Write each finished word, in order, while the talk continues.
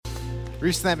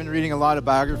Recently, I've been reading a lot of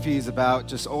biographies about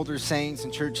just older saints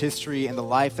in church history and the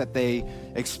life that they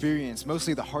experienced,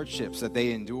 mostly the hardships that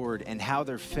they endured, and how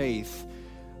their faith,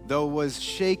 though was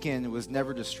shaken, was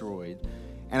never destroyed.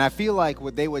 And I feel like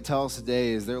what they would tell us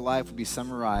today is their life would be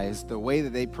summarized. The way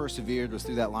that they persevered was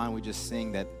through that line we just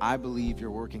sing, that I believe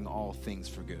you're working all things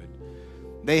for good.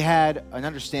 They had an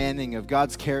understanding of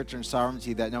God's character and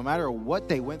sovereignty that no matter what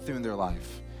they went through in their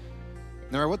life,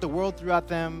 no matter what the world threw at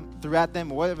them,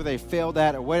 or whatever they failed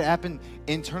at, or what happened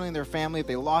internally in their family, if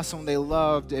they lost someone they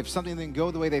loved, if something didn't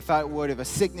go the way they thought it would, if a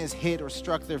sickness hit or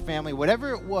struck their family, whatever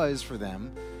it was for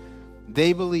them,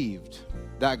 they believed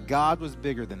that God was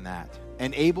bigger than that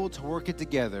and able to work it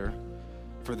together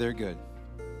for their good.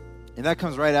 And that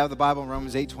comes right out of the Bible in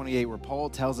Romans 8:28, where Paul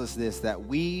tells us this, that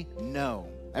we know.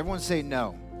 Everyone say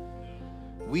no.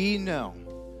 We know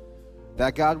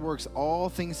that God works all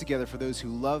things together for those who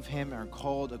love him and are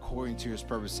called according to his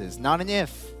purposes. Not an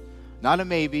if, not a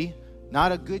maybe,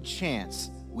 not a good chance.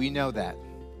 We know that.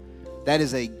 That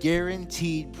is a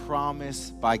guaranteed promise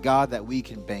by God that we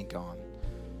can bank on.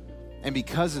 And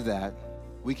because of that,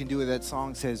 we can do what that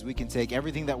song says. We can take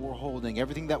everything that we're holding,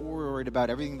 everything that we're worried about,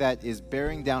 everything that is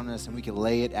bearing down on us, and we can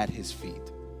lay it at his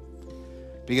feet.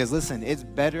 Because listen, it's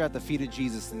better at the feet of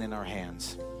Jesus than in our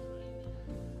hands.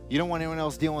 You don't want anyone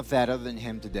else dealing with that other than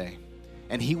him today.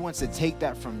 And he wants to take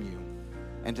that from you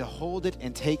and to hold it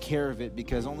and take care of it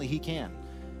because only he can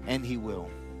and he will.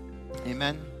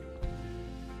 Amen.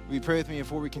 Will you pray with me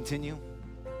before we continue?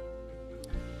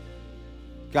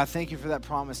 God, thank you for that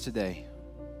promise today.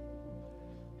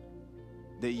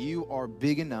 That you are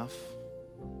big enough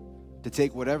to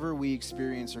take whatever we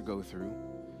experience or go through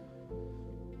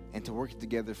and to work it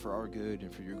together for our good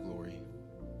and for your glory.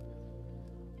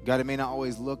 God, it may not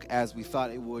always look as we thought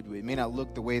it would. It may not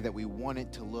look the way that we want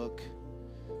it to look.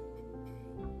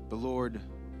 But Lord,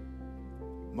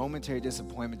 momentary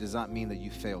disappointment does not mean that you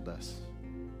failed us.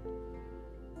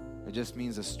 It just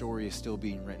means the story is still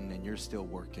being written and you're still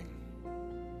working.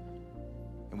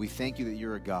 And we thank you that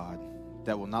you're a God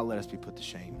that will not let us be put to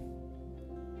shame.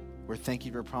 We're thanking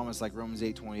you for a promise like Romans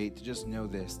 8:28 to just know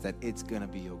this, that it's going to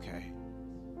be okay.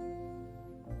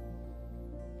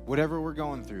 Whatever we're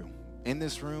going through, in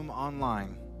this room,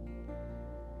 online,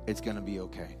 it's going to be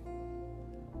okay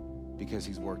because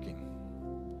he's working.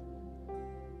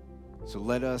 So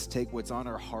let us take what's on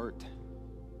our heart,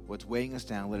 what's weighing us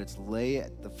down, let us lay it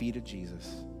at the feet of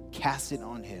Jesus, cast it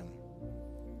on him,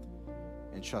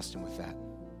 and trust him with that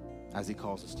as he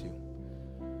calls us to.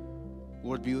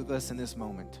 Lord, be with us in this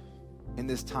moment, in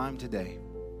this time today.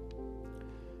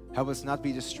 Help us not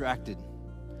be distracted,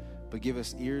 but give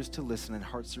us ears to listen and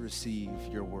hearts to receive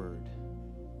your word.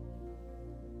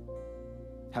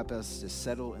 Help us to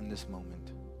settle in this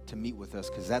moment, to meet with us,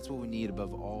 because that's what we need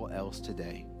above all else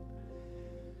today.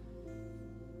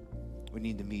 We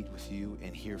need to meet with you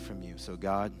and hear from you. So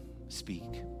God, speak.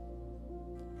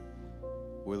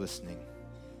 We're listening.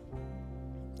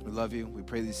 We love you. We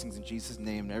pray these things in Jesus'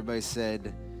 name. And everybody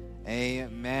said,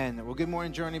 amen. Well, good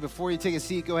morning, Journey. Before you take a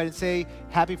seat, go ahead and say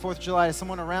Happy 4th of July to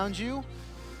someone around you.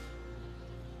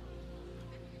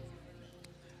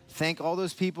 Thank all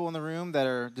those people in the room that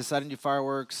are deciding to do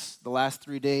fireworks the last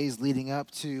 3 days leading up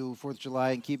to 4th of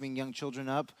July and keeping young children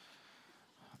up.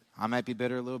 I might be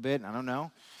bitter a little bit. I don't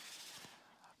know.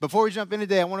 Before we jump in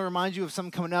today, I want to remind you of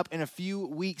something coming up in a few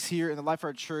weeks here in the Life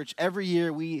Art Church. Every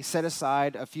year we set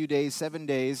aside a few days, 7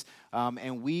 days,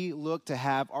 and we look to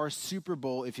have our Super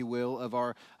Bowl, if you will, of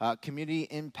our community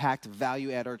impact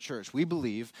value at our church. We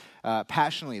believe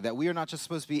passionately that we are not just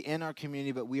supposed to be in our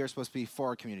community, but we are supposed to be for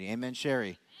our community. Amen,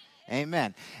 Sherry?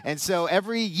 Amen. And so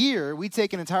every year we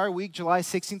take an entire week, July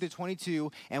 16th to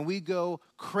 22, and we go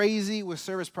crazy with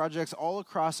service projects all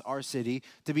across our city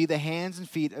to be the hands and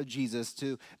feet of Jesus,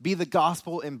 to be the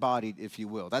gospel embodied, if you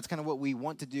will. That's kind of what we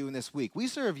want to do in this week. We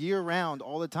serve year-round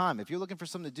all the time. If you're looking for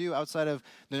something to do outside of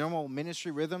the normal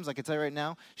ministry rhythms, I can tell you right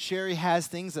now, Sherry has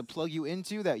things that plug you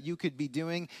into that you could be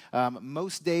doing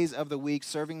most days of the week,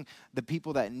 serving the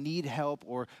people that need help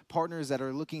or partners that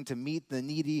are looking to meet the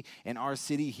needy in our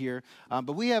city here.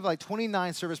 But we have like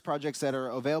 29 service projects that are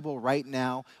available right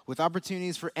now with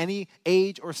opportunities for any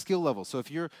age or skill level. So if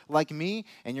you're like me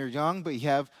and you're young but you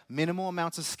have minimal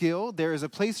amounts of skill, there is a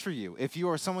place for you. If you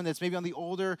are someone that's maybe on the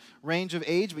older range of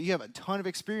age but you have a ton of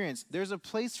experience, there's a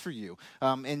place for you.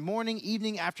 In morning,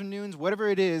 evening, afternoons, whatever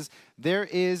it is, there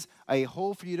is a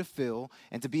hole for you to fill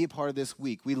and to be a part of this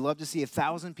week. We love to see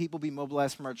 1,000 people be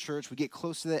mobilized from our church. We get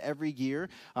close to that every year.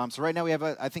 So right now we have,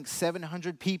 I think,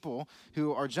 700 people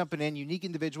who are jumping jumping in, unique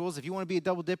individuals. If you want to be a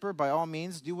double dipper, by all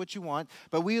means, do what you want.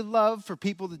 But we would love for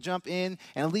people to jump in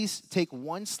and at least take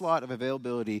one slot of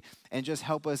availability and just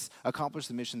help us accomplish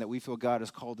the mission that we feel God has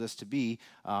called us to be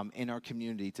in our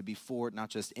community, to be for it, not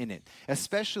just in it.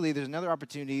 Especially, there's another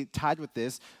opportunity tied with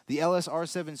this. The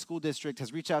LSR7 school district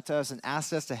has reached out to us and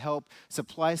asked us to help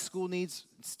supply school needs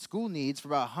for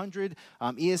about 100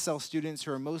 ESL students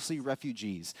who are mostly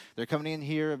refugees. They're coming in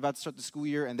here about to start the school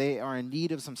year, and they are in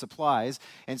need of some supplies.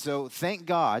 And so thank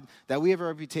God that we have a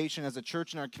reputation as a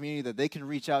church in our community that they can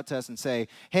reach out to us and say,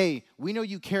 hey, we know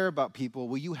you care about people.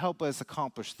 Will you help us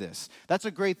accomplish this? That's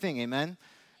a great thing, amen?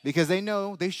 Because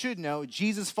they should know,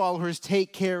 Jesus followers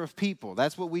take care of people.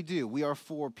 That's what we do. We are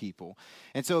for people.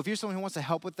 And so if you're someone who wants to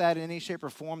help with that in any shape or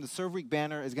form, the Serve Week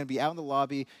banner is going to be out in the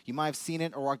lobby. You might have seen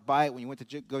it or walked by it when you went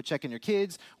to go check in your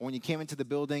kids or when you came into the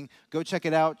building. Go check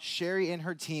it out. Sherry and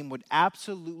her team would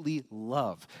absolutely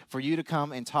love for you to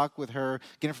come and talk with her,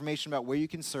 get information about where you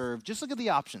can serve. Just look at the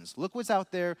options. Look what's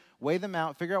out there. Weigh them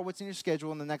out. Figure out what's in your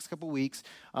schedule in the next couple weeks.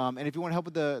 And if you want to help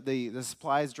with the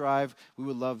supplies drive, we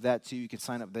would love that too. You can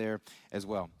sign up there as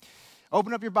well.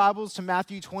 Open up your Bibles to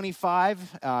Matthew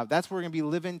 25. That's where we're going to be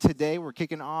living today. We're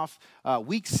kicking off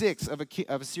week 6 of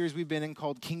a series we've been in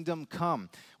called Kingdom Come.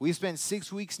 We've spent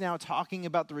 6 weeks now talking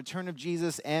about the return of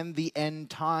Jesus and the end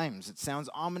times. It sounds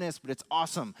ominous, but it's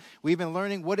awesome. We've been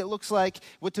learning what it looks like,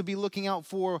 what to be looking out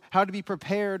for, how to be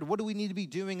prepared, what do we need to be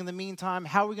doing in the meantime,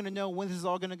 how are we going to know when this is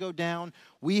all going to go down.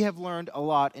 We have learned a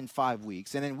lot in 5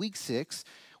 weeks. And in week 6,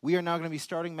 we are now going to be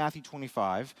starting Matthew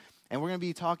 25. And we're going to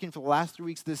be talking for the last 3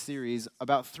 weeks of this series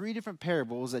about 3 different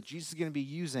parables that Jesus is going to be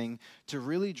using to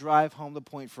really drive home the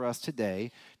point for us today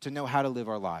to know how to live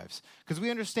our lives. Because we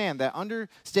understand that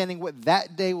understanding what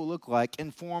that day will look like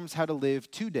informs how to live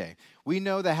today. We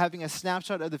know that having a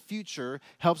snapshot of the future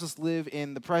helps us live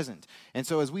in the present. And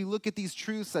so as we look at these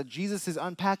truths that Jesus is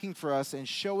unpacking for us and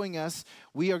showing us,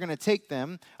 we are going to take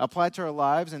them, apply it to our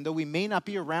lives, and though we may not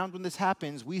be around when this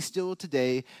happens, we still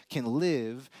today can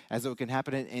live as though it can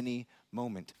happen at any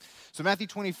moment. So Matthew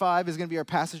 25 is going to be our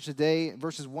passage today,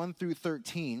 verses 1 through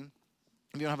 13.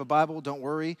 If you don't have a Bible, don't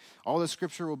worry. All the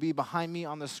scripture will be behind me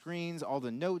on the screens, all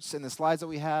the notes and the slides that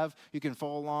we have. You can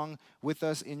follow along with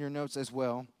us in your notes as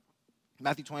well.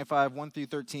 Matthew 25, 1 through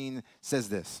 13 says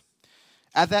this.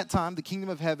 At that time, the kingdom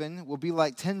of heaven will be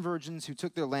like 10 virgins who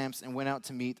took their lamps and went out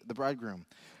to meet the bridegroom.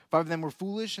 5 of them were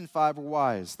foolish and 5 were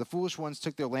wise. The foolish ones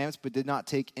took their lamps but did not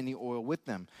take any oil with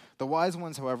them. The wise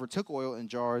ones, however, took oil in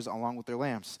jars along with their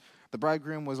lamps. The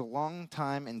bridegroom was a long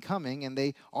time in coming, and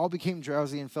they all became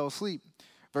drowsy and fell asleep.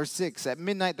 Verse 6, at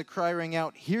midnight the cry rang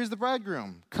out, here's the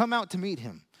bridegroom, come out to meet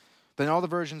him. Then all the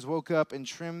virgins woke up and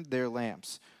trimmed their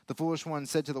lamps. The foolish one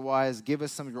said to the wise, give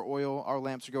us some of your oil, our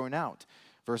lamps are going out.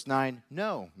 Verse 9,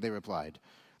 no, they replied.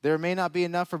 There may not be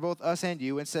enough for both us and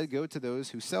you. Instead, go to those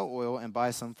who sell oil and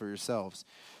buy some for yourselves.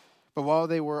 But while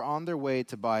they were on their way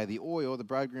to buy the oil, the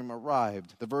bridegroom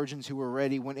arrived. The virgins who were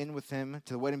ready went in with him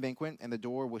to the wedding banquet, and the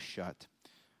door was shut.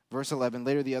 Verse 11,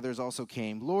 later the others also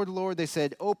came. Lord, Lord, they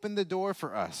said, open the door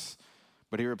for us.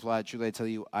 But he replied, truly I tell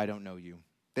you, I don't know you.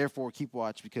 Therefore, keep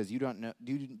watch, because you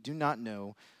do not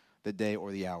know the day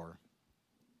or the hour.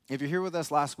 If you're here with us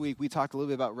last week, we talked a little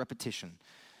bit about repetition.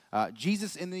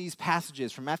 Jesus in these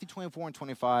passages from Matthew 24 and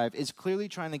 25 is clearly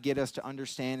trying to get us to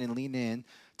understand and lean in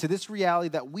to this reality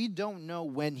that we don't know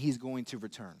when he's going to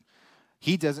return.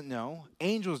 He doesn't know.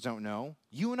 Angels don't know.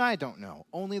 You and I don't know.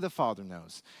 Only the Father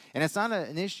knows. And it's not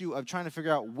an issue of trying to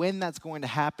figure out when that's going to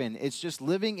happen. It's just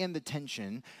living in the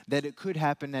tension that it could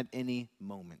happen at any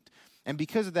moment. And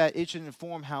because of that, it should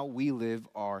inform how we live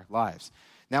our lives.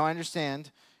 Now, I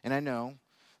understand, and I know,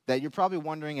 that you're probably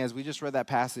wondering, as we just read that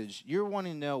passage, you're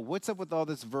wanting to know, what's up with all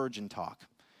this virgin talk?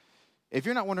 If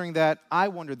you're not wondering that, I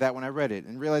wondered that when I read it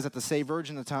and realized that to say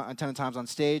virgin a ton of times on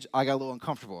stage, I got a little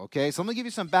uncomfortable, okay? So I'm going to give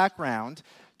you some background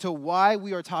to why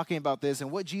we are talking about this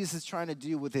and what Jesus is trying to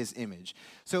do with his image.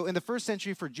 So in the first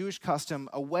century, for Jewish custom,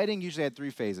 a wedding usually had 3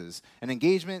 phases: an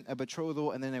engagement, a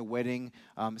betrothal, and then a wedding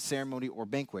ceremony or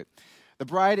banquet. The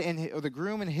bride or the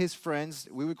groom and his friends,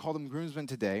 we would call them groomsmen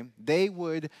today, they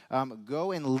would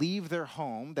go and leave their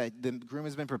home that the groom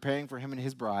has been preparing for him and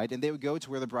his bride, and they would go to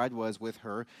where the bride was with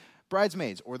her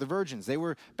bridesmaids or the virgins. They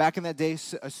were, back in that day,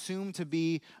 assumed to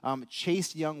be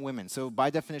chaste young women. So by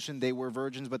definition, they were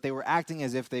virgins, but they were acting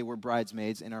as if they were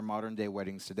bridesmaids in our modern day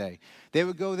weddings today. They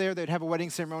would go there, they'd have a wedding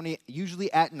ceremony,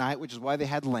 usually at night, which is why they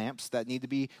had lamps that need to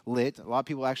be lit. A lot of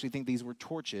people actually think these were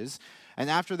torches. And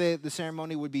after the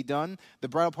ceremony would be done, the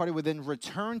bridal party would then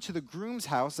return to the groom's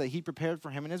house that he prepared for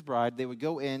him and his bride. They would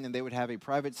go in and they would have a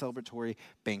private celebratory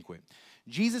banquet.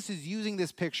 Jesus is using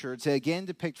this picture to again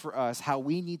depict for us how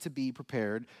we need to be be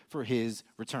prepared for his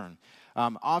return.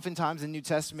 Oftentimes in the New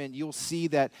Testament, you'll see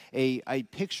that a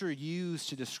picture used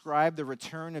to describe the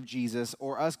return of Jesus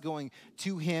or us going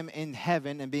to him in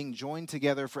heaven and being joined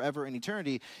together forever in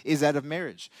eternity is that of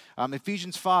marriage.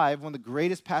 Ephesians 5, one of the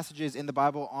greatest passages in the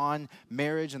Bible on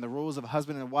marriage and the roles of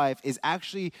husband and wife, is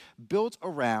actually built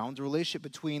around the relationship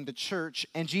between the church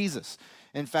and Jesus.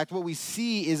 In fact, what we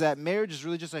see is that marriage is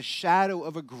really just a shadow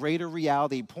of a greater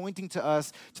reality, pointing to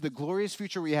us to the glorious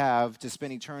future we have to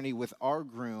spend eternity with our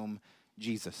groom,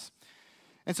 Jesus.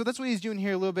 And so that's what he's doing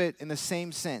here a little bit in the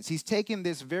same sense. He's taken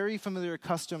this very familiar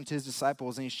custom to his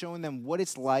disciples, and he's showing them what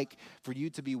it's like for you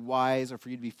to be wise or for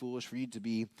you to be foolish, for you to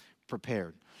be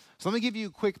prepared. So let me give you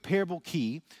a quick parable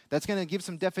key that's going to give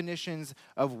some definitions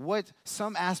of what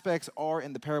some aspects are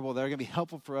in the parable that are going to be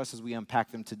helpful for us as we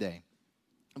unpack them today.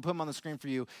 I'll put them on the screen for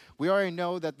you. We already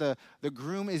know that the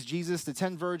groom is Jesus. The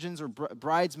 10 virgins or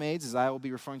bridesmaids, as I will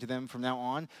be referring to them from now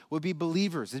on, would be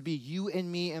believers. It'd be you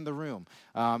and me in the room.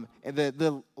 And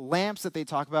the lamps that they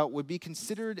talk about would be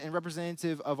considered and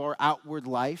representative of our outward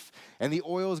life, and the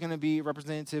oil is going to be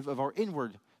representative of our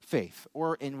inward faith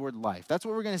or inward life. That's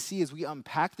what we're going to see as we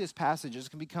unpack this passage. It's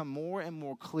going to become more and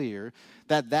more clear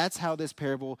that that's how this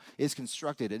parable is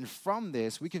constructed. And from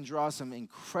this, we can draw some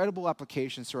incredible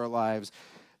applications to our lives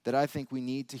that I think we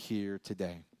need to hear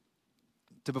today.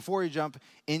 So before we jump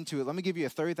into it, let me give you a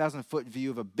 30,000-foot view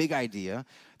of a big idea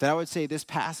that I would say this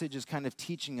passage is kind of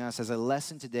teaching us as a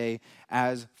lesson today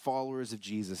as followers of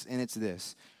Jesus, and it's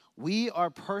this. We are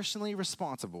personally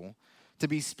responsible to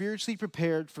be spiritually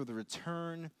prepared for the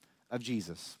return of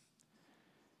Jesus.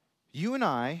 You and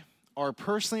I are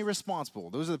personally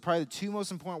responsible. Those are probably the two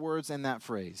most important words in that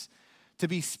phrase. To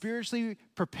be spiritually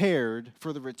prepared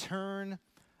for the return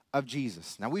of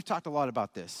Jesus. Now, we've talked a lot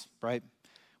about this, right?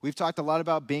 We've talked a lot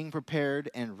about being prepared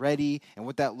and ready and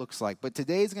what that looks like. But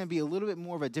today is going to be a little bit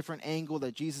more of a different angle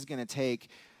that Jesus is going to take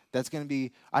that's going to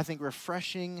be, I think,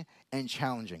 refreshing and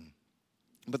challenging.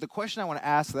 But the question I want to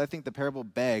ask that I think the parable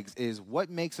begs is, what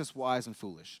makes us wise and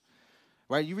foolish?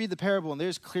 Right? You read the parable, and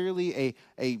there's clearly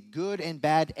a good and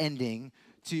bad ending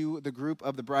to the group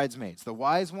of the bridesmaids. The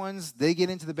wise ones, they get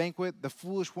into the banquet. The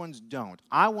foolish ones don't.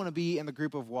 I want to be in the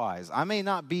group of wise. I may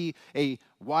not be a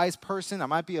wise person. I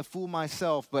might be a fool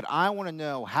myself, but I want to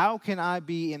know, how can I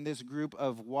be in this group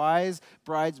of wise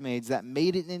bridesmaids that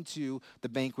made it into the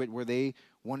banquet where they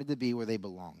wanted to be, where they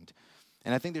belonged?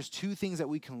 And I think there's two things that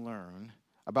we can learn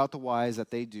about the wise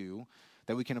that they do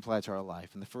that we can apply to our life.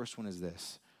 And the first one is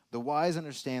this. The wise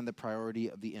understand the priority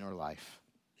of the inner life.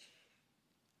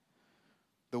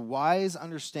 The wise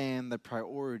understand the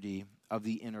priority of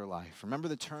the inner life. Remember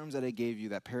the terms that I gave you,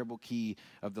 that parable key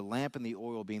of the lamp and the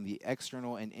oil being the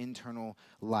external and internal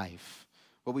life.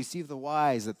 What we see of the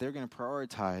wise, that they're going to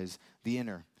prioritize the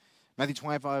inner. Matthew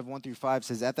 25, 1-5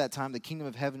 says, "At that time, the kingdom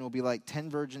of heaven will be like 10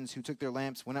 virgins who took their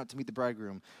lamps, went out to meet the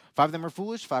bridegroom. 5 of them are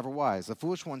foolish, 5 are wise. The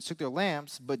foolish ones took their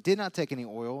lamps, but did not take any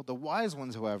oil. The wise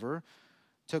ones, however,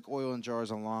 took oil in jars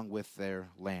along with their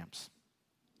lamps."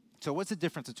 So what's the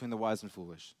difference between the wise and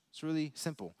foolish? It's really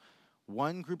simple.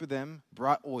 One group of them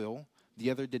brought oil,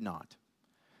 the other did not.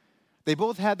 They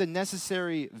both had the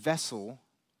necessary vessel,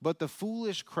 but the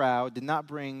foolish crowd did not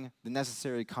bring the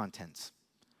necessary contents.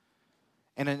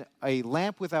 And a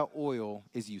lamp without oil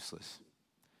is useless.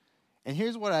 And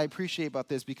here's what I appreciate about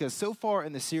this, because so far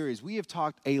in the series, we have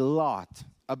talked a lot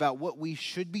about what we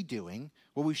should be doing,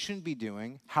 what we shouldn't be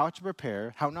doing, how to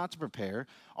prepare, how not to prepare,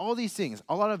 all these things.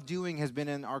 A lot of doing has been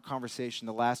in our conversation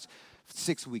the last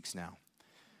 6 weeks now.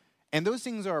 And those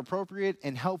things are appropriate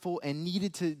and helpful and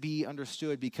needed to be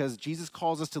understood because Jesus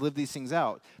calls us to live these things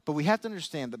out. But we have to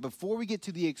understand that before we get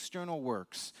to the external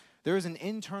works, there is an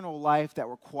internal life that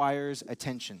requires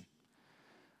attention.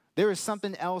 There is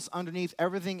something else underneath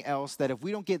everything else that if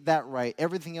we don't get that right,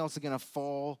 everything else is going to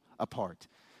fall apart.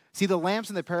 See, the lamps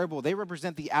in the parable, they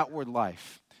represent the outward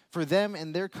life. For them,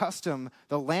 in their custom,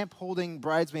 the lamp-holding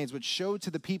bridesmaids would show to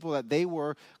the people that they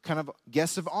were kind of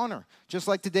guests of honor. Just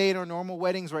like today in our normal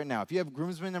weddings right now. If you have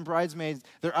groomsmen and bridesmaids,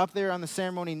 they're up there on the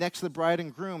ceremony next to the bride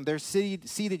and groom. They're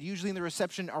seated usually in the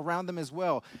reception around them as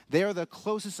well. They are the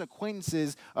closest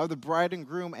acquaintances of the bride and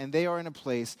groom, and they are in a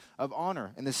place of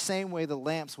honor. In the same way, the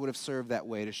lamps would have served that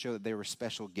way to show that they were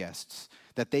special guests,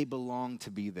 that they belonged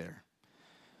to be there.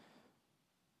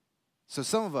 So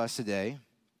some of us today,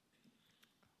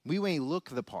 we may look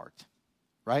the part,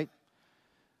 right?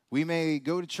 We may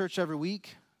go to church every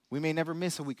week. We may never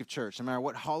miss a week of church. No matter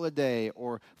what holiday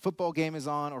or football game is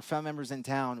on or family members in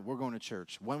town, we're going to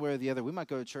church. One way or the other, we might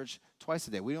go to church twice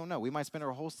a day. We don't know. We might spend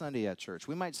our whole Sunday at church.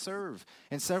 We might serve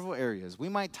in several areas. We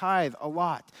might tithe a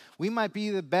lot. We might be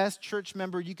the best church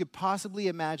member you could possibly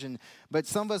imagine, but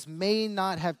some of us may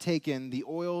not have taken the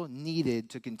oil needed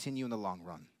to continue in the long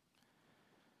run.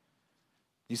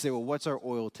 You say, well, what's our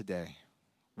oil today?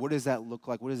 What does that look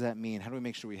like? What does that mean? How do we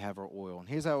make sure we have our oil? And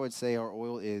here's how I would say our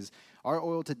oil is. Our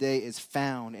oil today is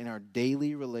found in our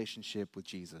daily relationship with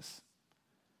Jesus.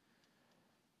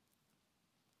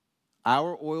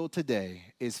 Our oil today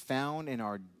is found in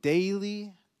our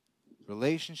daily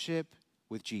relationship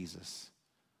with Jesus.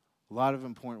 A lot of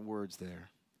important words there.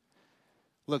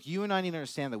 Look, you and I need to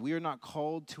understand that we are not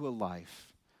called to a life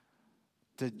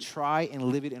to try and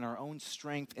live it in our own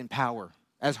strength and power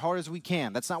as hard as we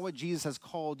can. That's not what Jesus has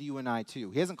called you and I to.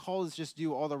 He hasn't called us just to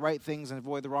do all the right things and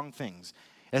avoid the wrong things.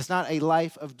 It's not a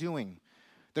life of doing.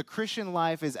 The Christian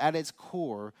life is at its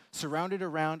core surrounded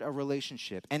around a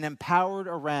relationship and empowered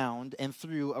around and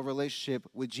through a relationship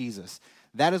with Jesus.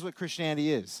 That is what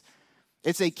Christianity is.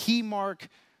 It's a key mark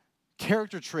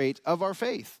character trait of our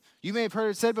faith. You may have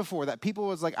heard it said before that people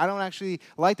was like, I don't actually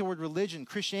like the word religion.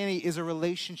 Christianity is a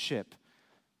relationship,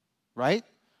 right?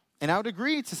 And I would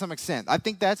agree to some extent. I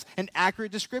think that's an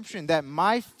accurate description, that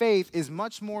my faith is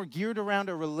much more geared around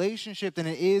a relationship than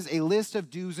it is a list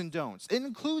of do's and don'ts. It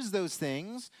includes those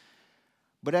things,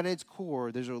 but at its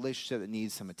core, there's a relationship that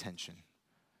needs some attention,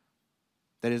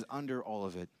 that is under all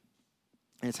of it.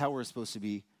 And it's how we're supposed to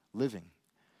be living.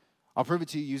 I'll prove it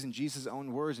to you using Jesus'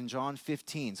 own words in John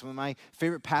 15. Some of my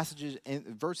favorite passages and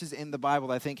verses in the Bible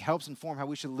that I think helps inform how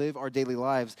we should live our daily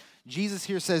lives. Jesus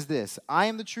here says this, I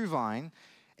am the true vine,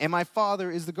 and my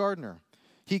Father is the gardener.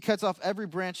 He cuts off every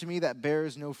branch in me that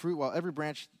bears no fruit, while every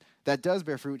branch that does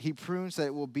bear fruit, he prunes so that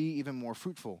it will be even more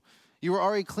fruitful. You are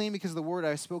already clean because of the word I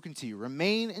have spoken to you.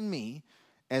 Remain in me,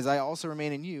 as I also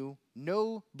remain in you.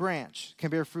 No branch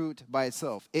can bear fruit by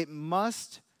itself. It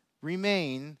must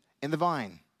remain in the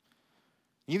vine.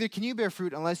 Neither can you bear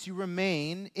fruit unless you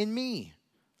remain in me.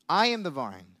 I am the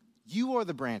vine. You are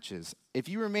the branches. If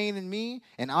you remain in me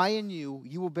and I in you,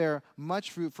 you will bear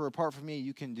much fruit, for apart from me,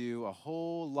 you can do a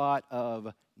whole lot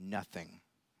of nothing.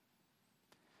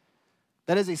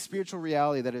 That is a spiritual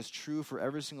reality that is true for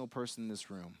every single person in this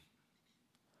room.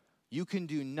 You can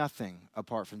do nothing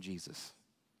apart from Jesus.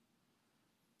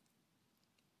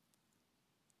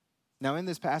 Now, in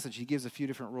this passage, he gives a few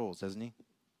different roles, doesn't he?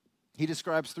 He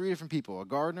describes three different people, a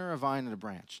gardener, a vine, and a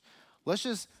branch. Let's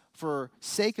just, for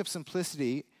sake of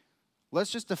simplicity, let's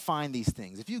just define these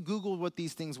things. If you Googled what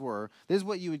these things were, this is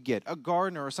what you would get. A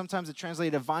gardener, or sometimes it's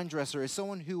translated a vine dresser, is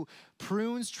someone who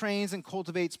prunes, trains, and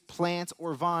cultivates plants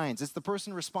or vines. It's the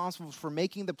person responsible for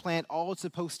making the plant all it's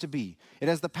supposed to be. It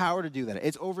has the power to do that.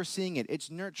 It's overseeing it.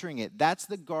 It's nurturing it. That's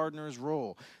the gardener's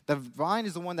role. The vine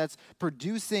is the one that's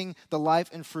producing the life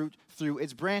and fruit through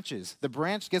its branches. The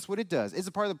branch, guess what it does? It's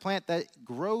a part of the plant that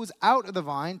grows out of the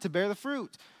vine to bear the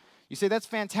fruit. You say, that's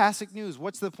fantastic news.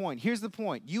 What's the point? Here's the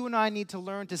point. You and I need to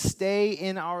learn to stay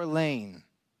in our lane,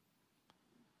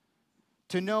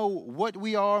 to know what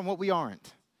we are and what we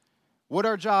aren't, what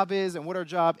our job is and what our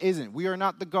job isn't. We are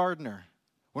not the gardener.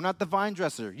 We're not the vine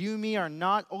dresser. You and me are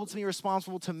not ultimately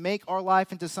responsible to make our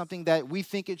life into something that we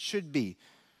think it should be.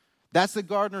 That's the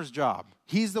gardener's job.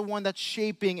 He's the one that's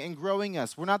shaping and growing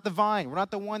us. We're not the vine. We're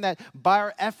not the one that by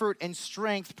our effort and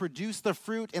strength produce the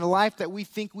fruit in life that we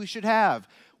think we should have.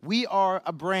 We are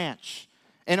a branch,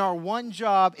 and our one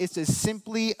job is to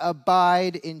simply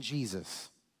abide in Jesus.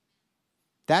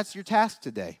 That's your task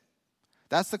today.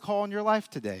 That's the call in your life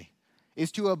today,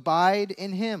 is to abide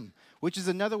in him, which is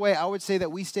another way I would say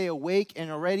that we stay awake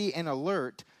and ready and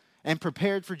alert and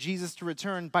prepared for Jesus to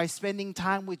return by spending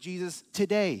time with Jesus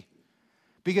today.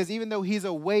 Because even though he's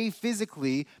away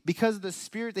physically, because of the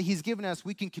Spirit that he's given us,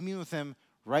 we can commune with him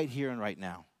right here and right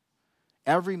now,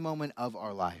 every moment of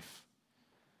our life.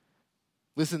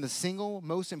 Listen, the single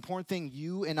most important thing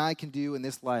you and I can do in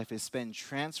this life is spend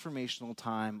transformational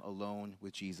time alone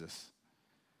with Jesus.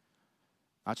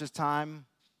 Not just time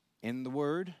in the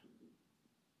Word,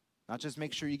 not just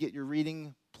make sure you get your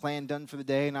reading plan done for the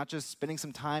day, not just spending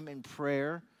some time in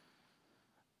prayer,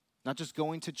 not just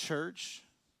going to church,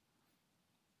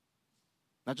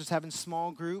 not just having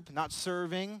small group, not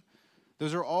serving.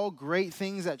 Those are all great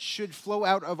things that should flow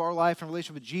out of our life in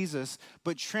relation with Jesus,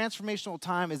 but transformational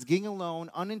time is getting alone,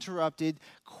 uninterrupted,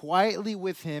 quietly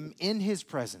with him in his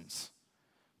presence,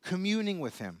 communing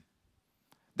with him.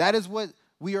 That is what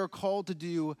we are called to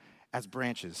do as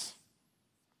branches.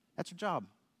 That's your job.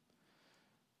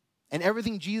 And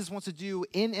everything Jesus wants to do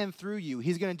in and through you,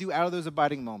 he's going to do out of those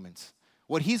abiding moments.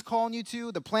 what he's calling you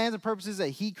to, the plans and purposes that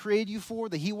he created you for,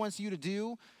 that he wants you to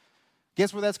do,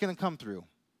 guess where that's going to come through?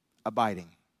 Abiding,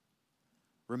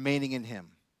 remaining in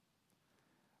him.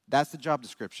 That's the job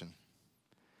description.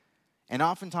 And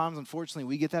oftentimes, unfortunately,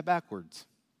 we get that backwards.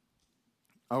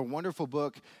 A wonderful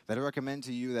book that I recommend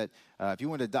to you that if you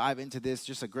want to dive into this,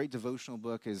 just a great devotional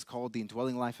book is called The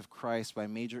Indwelling Life of Christ by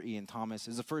Major Ian Thomas.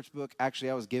 It's the first book actually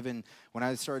I was given when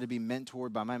I started to be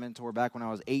mentored by my mentor back when I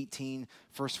was 18,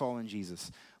 first following Jesus.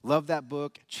 Love that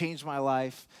book, changed my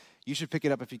life. You should pick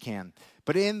it up if you can.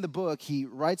 But in the book, he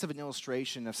writes of an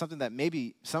illustration of something that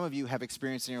maybe some of you have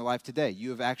experienced in your life today. You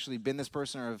have actually been this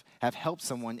person or have helped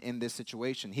someone in this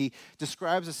situation. He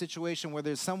describes a situation where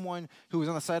there's someone who was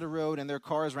on the side of the road and their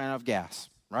car has ran out of gas,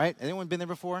 right? Anyone been there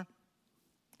before?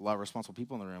 A lot of responsible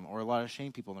people in the room or a lot of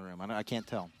shame people in the room. I can't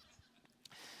tell.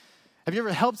 Have you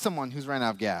ever helped someone who's ran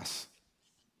out of gas?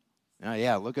 Oh,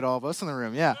 yeah, look at all of us in the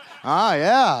room, yeah.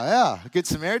 Yeah. Good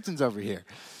Samaritans over here.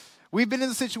 We've been in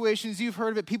the situations, you've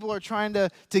heard of it, people are trying to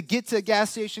get to a gas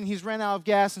station, he's ran out of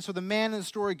gas, and so the man in the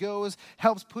story goes,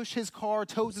 helps push his car,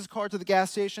 tows his car to the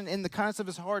gas station, in the kindness of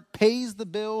his heart, pays the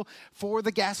bill for the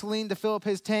gasoline to fill up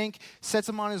his tank, sets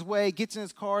him on his way, gets in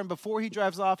his car, and before he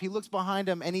drives off, he looks behind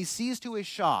him, and he sees to his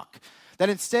shock that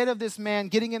instead of this man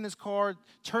getting in his car,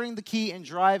 turning the key and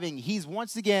driving, he's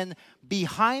once again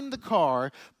behind the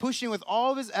car, pushing with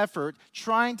all of his effort,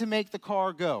 trying to make the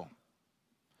car go.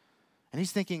 And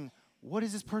he's thinking, what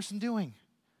is this person doing?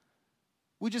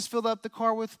 We just filled up the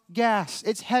car with gas.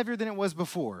 It's heavier than it was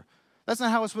before. That's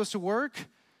not how it's supposed to work.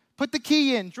 Put the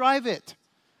key in, drive it.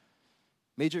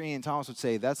 Major Ian Thomas would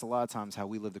say that's a lot of times how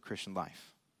we live the Christian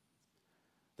life.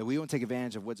 That we don't take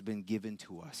advantage of what's been given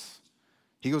to us.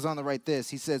 He goes on to write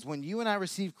this. He says, when you and I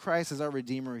received Christ as our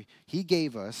Redeemer, he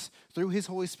gave us, through his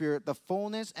Holy Spirit, the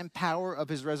fullness and power of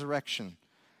his resurrection.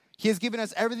 He has given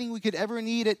us everything we could ever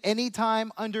need at any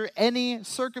time, under any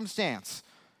circumstance.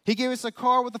 He gave us a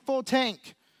car with a full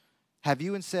tank. Have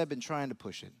you instead been trying to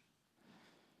push it?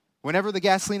 Whenever the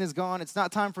gasoline is gone, it's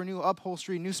not time for new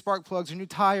upholstery, new spark plugs, or new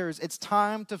tires. It's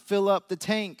time to fill up the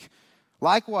tank.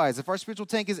 Likewise, if our spiritual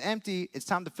tank is empty, it's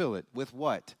time to fill it. With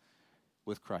what?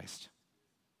 With Christ.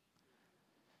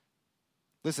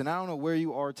 Listen, I don't know where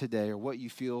you are today or what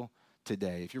you feel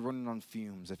today, if you're running on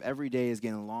fumes, if every day is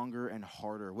getting longer and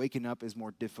harder, waking up is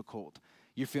more difficult,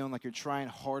 you're feeling like you're trying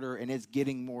harder and it's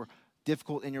getting more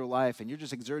difficult in your life and you're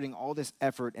just exerting all this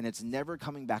effort and it's never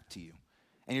coming back to you,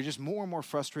 and you're just more and more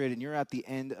frustrated and you're at the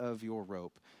end of your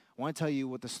rope, I want to tell you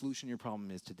what the solution to your problem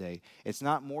is today. It's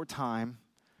not more time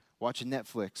watching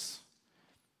Netflix.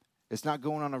 It's not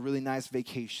going on a really nice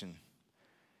vacation.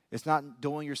 It's not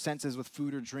dulling your senses with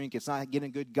food or drink. It's not getting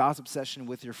a good gossip session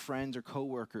with your friends or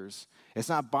coworkers. It's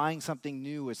not buying something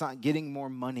new. It's not getting more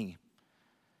money.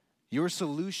 Your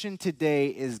solution today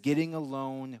is getting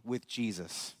alone with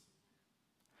Jesus.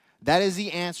 That is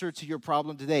the answer to your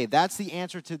problem today. That's the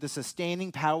answer to the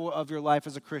sustaining power of your life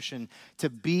as a Christian, to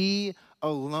be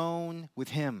alone with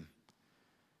him,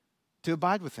 to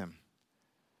abide with him.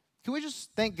 Can we just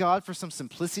thank God for some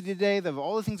simplicity today? Of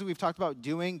all the things that we've talked about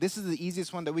doing, this is the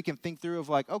easiest one that we can think through of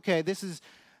like, okay, this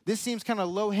seems kind of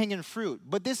low-hanging fruit,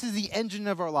 but this is the engine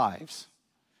of our lives.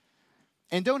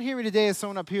 And don't hear me today as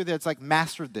someone up here that's like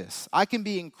mastered this. I can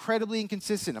be incredibly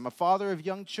inconsistent. I'm a father of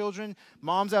young children.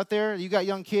 Moms out there, you got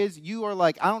young kids, you are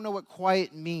like, I don't know what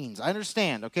quiet means. I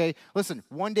understand, okay? Listen,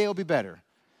 one day will be better.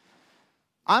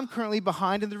 I'm currently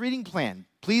behind in the reading plan.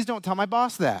 Please don't tell my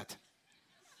boss that.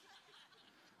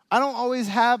 I don't always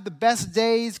have the best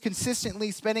days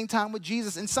consistently spending time with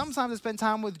Jesus. And sometimes I spend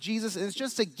time with Jesus and it's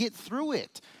just to get through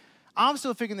it. I'm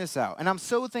still figuring this out. And I'm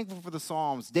so thankful for the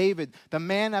Psalms. David, the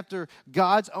man after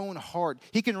God's own heart.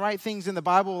 He can write things in the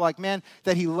Bible like, man,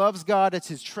 that he loves God. It's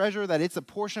his treasure, that it's a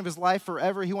portion of his life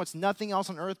forever. He wants nothing else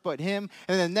on earth but him.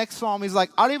 And then the next Psalm, he's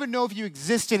like, I don't even know if you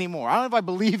exist anymore. I don't know if I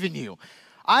believe in you.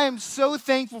 I am so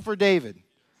thankful for David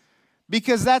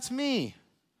because that's me.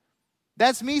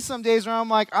 That's me some days where I'm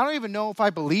like, I don't even know if I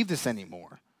believe this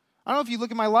anymore. I don't know if you look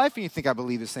at my life and you think I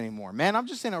believe this anymore. Man, I'm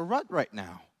just in a rut right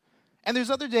now. And there's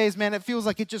other days, man, it feels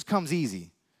like it just comes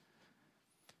easy.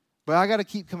 But I got to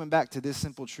keep coming back to this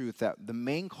simple truth that the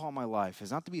main call in my life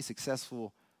is not to be a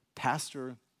successful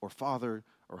pastor or father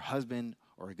or husband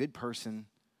or a good person.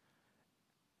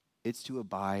 It's to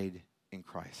abide in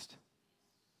Christ.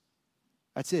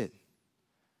 That's it.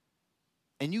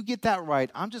 And you get that right,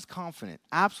 I'm just confident,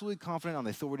 absolutely confident on the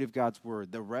authority of God's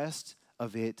word. The rest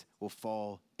of it will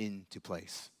fall into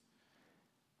place.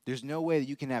 There's no way that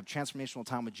you can have transformational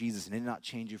time with Jesus and it not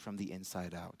change you from the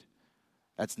inside out.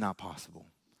 That's not possible.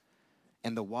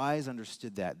 And the wise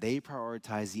understood that. They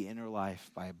prioritized the inner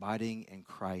life by abiding in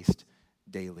Christ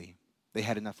daily. They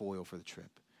had enough oil for the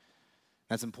trip.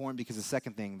 That's important because the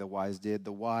second thing the wise did,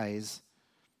 the wise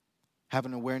have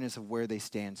an awareness of where they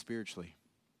stand spiritually.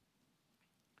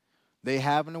 They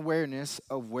have an awareness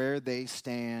of where they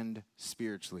stand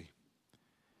spiritually.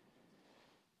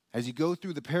 As you go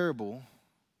through the parable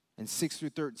in 6 through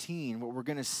 13, what we're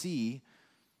going to see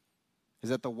is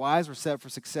that the wise were set for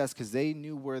success because they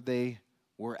knew where they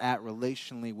were at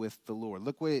relationally with the Lord.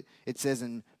 Look what it says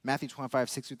in Matthew 25,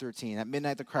 6 through 13. At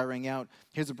midnight the cry rang out,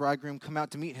 "Here's the bridegroom, come out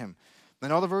to meet him."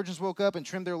 Then all the virgins woke up and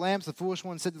trimmed their lamps. The foolish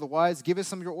one said to the wise, "Give us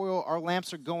some of your oil, our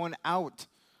lamps are going out."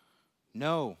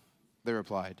 "No," they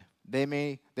replied. There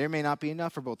may not be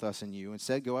enough for both us and you.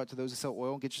 Instead, go out to those who sell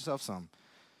oil and get yourself some."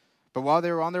 But while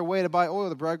they were on their way to buy oil,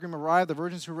 the bridegroom arrived. The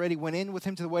virgins who were ready went in with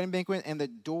him to the wedding banquet, and the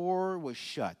door was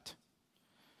shut.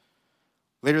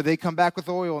 Later they come back with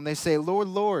oil, and they say, "Lord,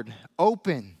 Lord,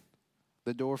 open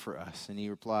the door for us." And he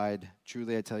replied,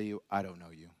 "Truly I tell you, I don't know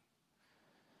you."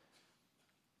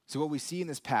 So what we see in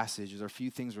this passage is a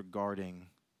few things regarding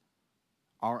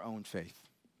our own faith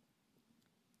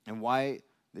and why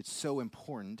it's so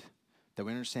important that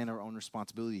we understand our own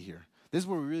responsibility here. This is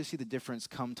where we really see the difference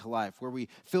come to life, where we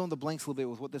fill in the blanks a little bit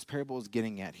with what this parable is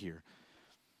getting at here.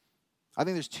 I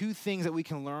think there's two things that we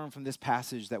can learn from this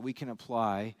passage that we can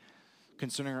apply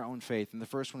concerning our own faith. And the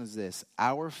first one is this: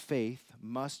 our faith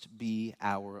must be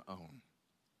our own.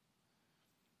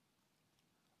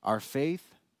 Our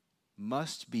faith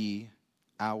must be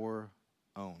our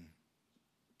own.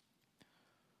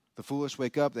 The foolish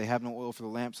wake up, they have no oil for the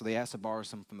lamp, so they ask to borrow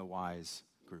some from the wise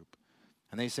group.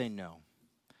 And they say no.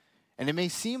 And it may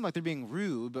seem like they're being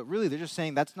rude, but really they're just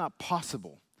saying that's not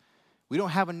possible. We don't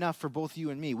have enough for both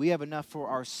you and me. We have enough for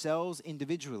ourselves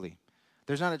individually.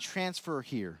 There's not a transfer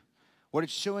here. What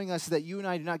it's showing us is that you and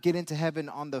I do not get into heaven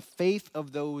on the faith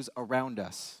of those around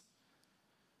us.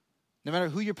 No matter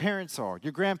who your parents are,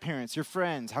 your grandparents, your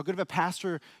friends, how good of a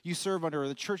pastor you serve under, or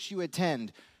the church you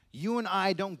attend, you and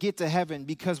I don't get to heaven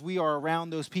because we are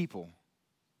around those people.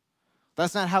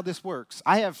 That's not how this works.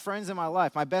 I have friends in my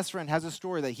life. My best friend has a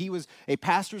story that he was a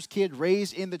pastor's kid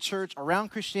raised in the church around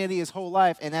Christianity his whole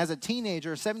life. And as a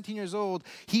teenager, 17 years old,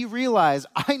 he realized,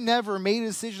 I never made a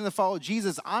decision to follow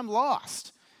Jesus. I'm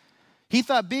lost. He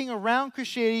thought being around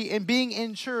Christianity and being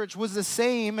in church was the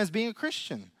same as being a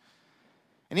Christian.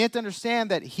 And he had to understand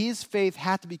that his faith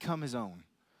had to become his own,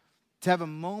 to have a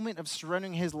moment of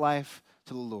surrendering his life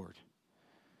to the Lord.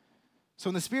 So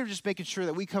in the spirit of just making sure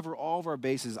that we cover all of our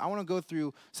bases, I want to go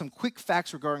through some quick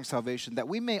facts regarding salvation that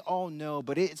we may all know,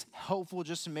 but it's helpful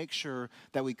just to make sure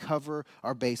that we cover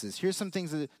our bases. Here's some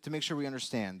things to make sure we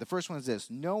understand. The first one is this: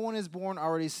 no one is born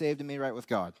already saved and made right with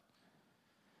God.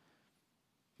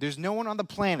 There's no one on the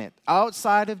planet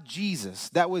outside of Jesus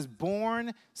that was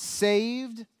born,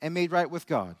 saved, and made right with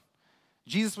God.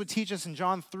 Jesus would teach us in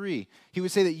John 3. He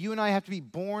would say that you and I have to be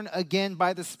born again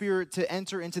by the Spirit to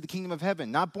enter into the kingdom of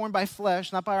heaven. Not born by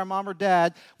flesh, not by our mom or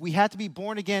dad. We have to be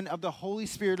born again of the Holy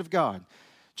Spirit of God.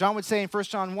 John would say in 1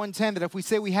 John 1:10 that if we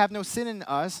say we have no sin in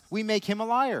us, we make him a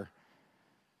liar.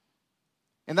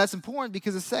 And that's important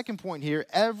because the second point here,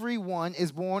 everyone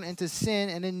is born into sin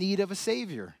and in need of a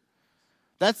Savior.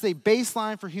 That's the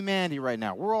baseline for humanity right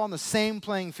now. We're all on the same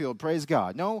playing field, praise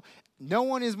God. No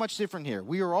one is much different here.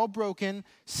 We are all broken,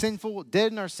 sinful,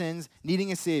 dead in our sins,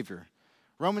 needing a Savior.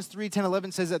 Romans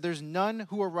 3:10-11 says that there's none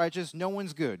who are righteous, no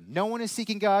one's good. No one is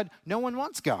seeking God, no one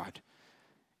wants God.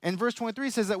 And verse 23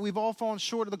 says that we've all fallen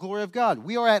short of the glory of God.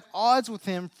 We are at odds with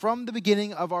him from the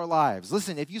beginning of our lives.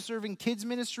 Listen, if you serve in kids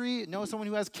ministry, know someone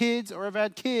who has kids or have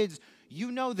had kids,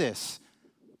 you know this.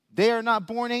 They are not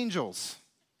born angels.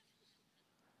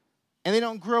 And they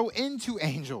don't grow into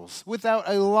angels without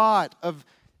a lot of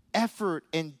effort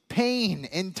and pain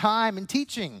and time and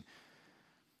teaching,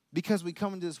 because we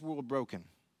come into this world broken.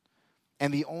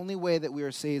 And the only way that we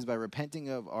are saved is by repenting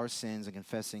of our sins and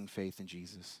confessing faith in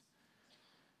Jesus.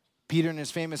 Peter, in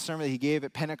his famous sermon that he gave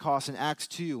at Pentecost in Acts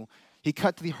 2, he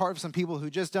cut to the heart of some people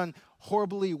who just done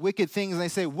horribly wicked things, and they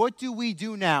say, "What do we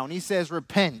do now?" And he says,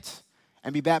 "Repent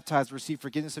and be baptized, receive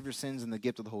forgiveness of your sins and the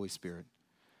gift of the Holy Spirit."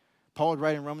 Paul would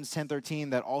write in Romans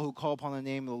 10:13 that all who call upon the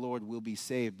name of the Lord will be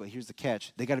saved. But here's the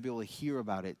catch. They got to be able to hear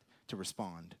about it to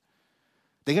respond.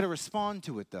 They got to respond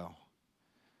to it, though.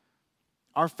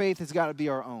 Our faith has got to be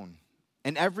our own.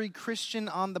 And every Christian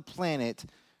on the planet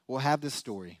will have this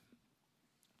story.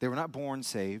 They were not born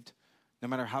saved, no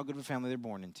matter how good of a family they're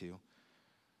born into.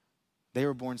 They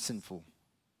were born sinful,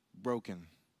 broken.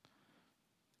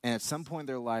 And at some point in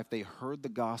their life, they heard the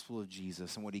gospel of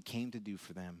Jesus and what he came to do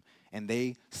for them. And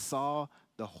they saw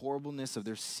the horribleness of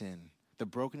their sin, the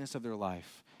brokenness of their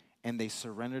life, and they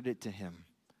surrendered it to him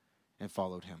and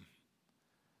followed him.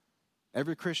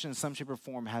 Every Christian in some shape or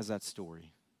form has that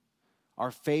story.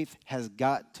 Our faith has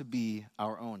got to be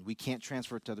our own. We can't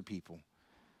transfer it to other people.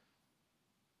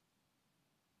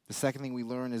 The second thing we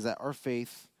learn is that our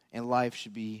faith and life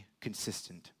should be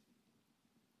consistent.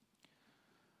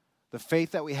 The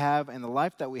faith that we have and the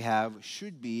life that we have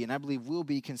should be, and I believe will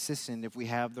be, consistent if we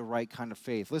have the right kind of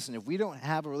faith. Listen, if we don't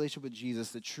have a relationship with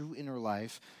Jesus, the true inner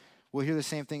life, we'll hear the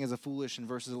same thing as the foolish in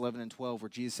verses 11 and 12 where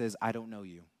Jesus says, I don't know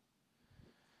you.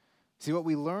 See, what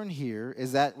we learn here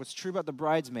is that what's true about the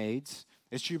bridesmaids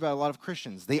is true about a lot of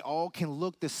Christians. They all can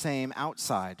look the same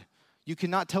outside. You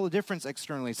cannot tell a difference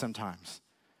externally sometimes.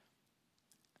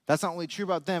 That's not only true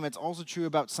about them, it's also true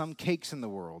about some cakes in the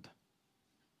world.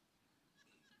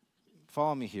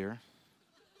 Follow me here.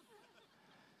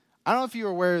 I don't know if you're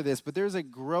aware of this, but there's a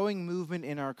growing movement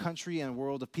in our country and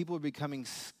world of people becoming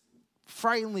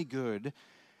frighteningly good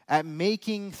at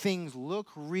making things look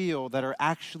real that are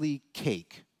actually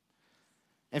cake.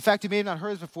 In fact, you may have not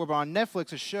heard this before, but on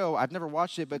Netflix, a show, I've never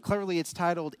watched it, but clearly it's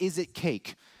titled, Is It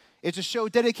Cake? It's a show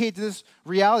dedicated to this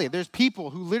reality. There's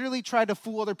people who literally try to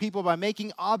fool other people by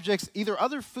making objects, either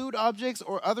other food objects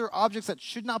or other objects that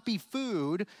should not be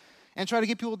food, and try to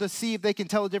get people to see if they can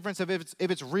tell the difference of if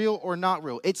it's real or not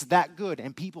real. It's that good,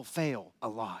 and people fail a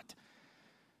lot.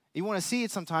 You want to see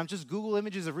it sometimes, just Google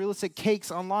images of realistic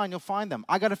cakes online. You'll find them.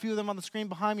 I got a few of them on the screen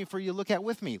behind me for you to look at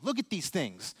with me. Look at these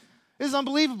things. This is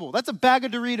unbelievable. That's a bag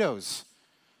of Doritos.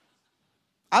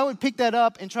 I would pick that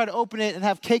up and try to open it and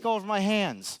have cake all over my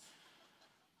hands.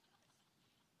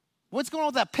 What's going on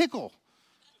with that pickle?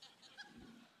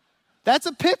 That's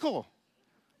a pickle.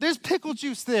 There's pickle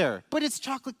juice there, but it's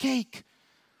chocolate cake.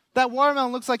 That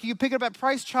watermelon looks like you can pick it up at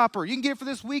Price Chopper. You can get it for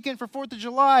this weekend for 4th of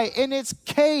July, and it's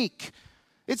cake.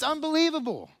 It's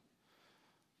unbelievable.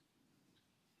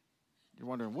 You're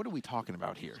wondering, what are we talking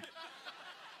about here?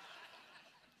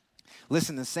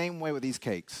 Listen, the same way with these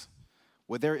cakes,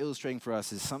 what they're illustrating for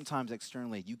us is sometimes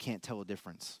externally you can't tell a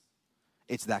difference.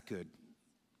 It's that good.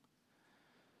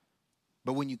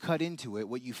 But when you cut into it,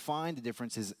 what you find the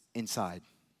difference is inside.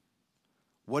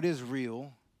 What is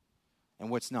real and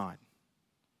what's not.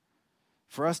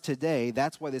 For us today,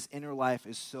 that's why this inner life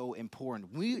is so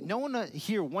important. No one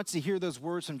here wants to hear those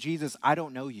words from Jesus, I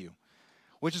don't know you.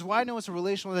 Which is why I know it's a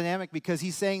relational dynamic, because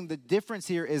he's saying the difference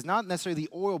here is not necessarily the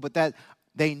oil, but that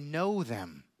they know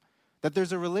them, that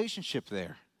there's a relationship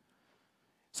there.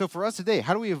 So for us today,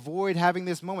 how do we avoid having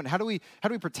this moment? How do we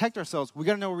protect ourselves? We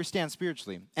got to know where we stand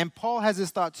spiritually. And Paul has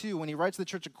this thought too when he writes to the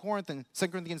church of Corinth in 2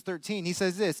 Corinthians 13. He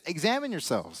says this, examine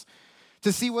yourselves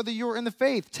to see whether you're in the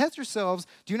faith. Test yourselves.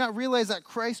 Do you not realize that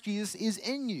Christ Jesus is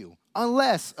in you?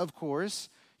 Unless, of course,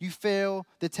 you fail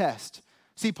the test.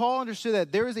 See, Paul understood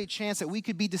that there is a chance that we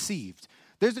could be deceived.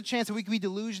 There's a chance that we could be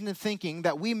delusioned in thinking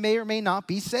that we may or may not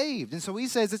be saved. And so he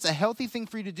says it's a healthy thing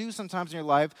for you to do sometimes in your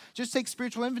life. Just take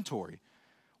spiritual inventory.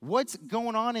 What's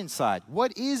going on inside?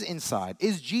 What is inside?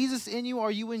 Is Jesus in you? Are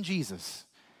you in Jesus?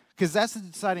 Because that's the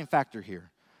deciding factor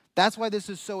here. That's why this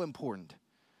is so important.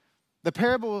 The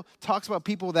parable talks about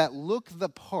people that look the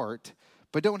part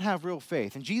but don't have real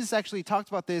faith. And Jesus actually talked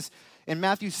about this in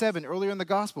Matthew 7 earlier in the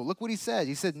gospel. Look what he said.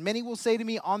 He said, many will say to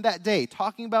me on that day,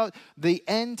 talking about the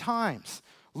end times,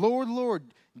 Lord, Lord,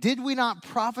 did we not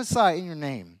prophesy in your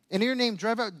name? In your name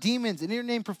drive out demons, in your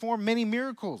name perform many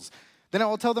miracles. Then I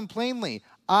will tell them plainly,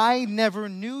 I never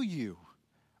knew you.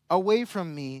 Away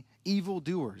from me,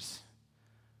 evildoers.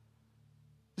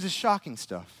 This is shocking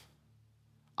stuff.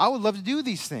 I would love to do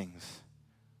these things.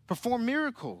 Perform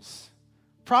miracles.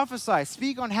 Prophesy.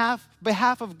 Speak on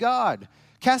behalf of God.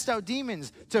 Cast out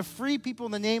demons. To free people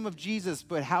in the name of Jesus.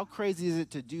 But how crazy is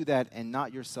it to do that and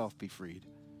not yourself be freed?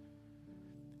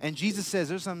 And Jesus says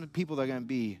there's some people that are going to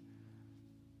be,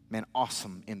 man,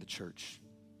 awesome in the church.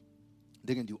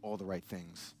 They're going to do all the right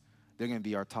things. They're going to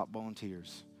be our top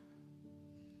volunteers.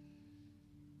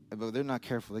 But they're not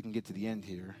careful. They can get to the end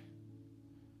here.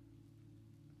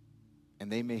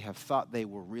 And they may have thought they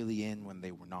were really in when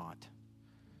they were not.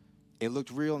 It looked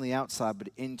real on the outside, but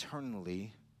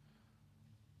internally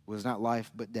was not life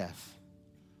but death.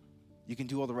 You can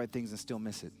do all the right things and still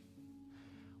miss it.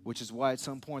 Which is why it's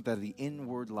so important that the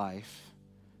inward life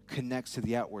connects to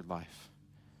the outward life.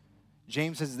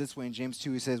 James says it this way in James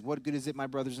 2. He says, what good is it, my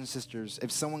brothers and sisters,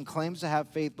 if someone claims to have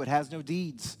faith but has no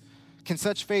deeds? Can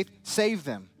such faith save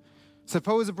them?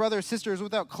 Suppose a brother or sister is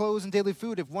without clothes and daily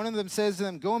food. If one of them says to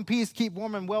them, go in peace, keep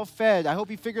warm and well fed, I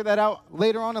hope you figure that out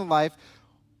later on in life,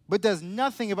 but does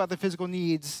nothing about the physical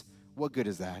needs, what good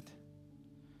is that?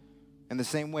 In the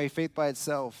same way, faith by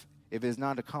itself, if it is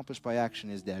not accomplished by action,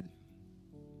 is dead.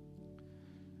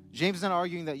 James is not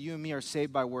arguing that you and me are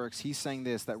saved by works. He's saying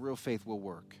this, that real faith will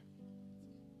work.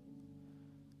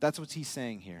 That's what he's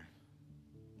saying here.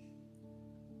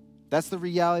 That's the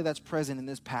reality that's present in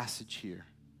this passage here.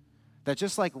 That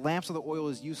just like lamps of the oil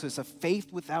is useless, a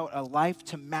faith without a life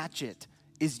to match it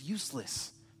is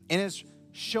useless. And it's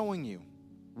showing you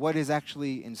what is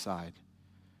actually inside.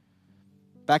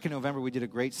 Back in November, we did a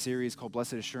great series called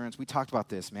Blessed Assurance. We talked about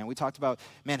this, man. We talked about,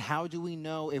 how do we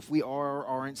know if we are or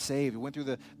aren't saved? We went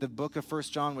through the book of 1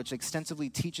 John, which extensively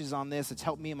teaches on this. It's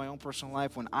helped me in my own personal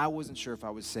life when I wasn't sure if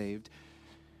I was saved.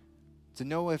 To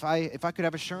know if I could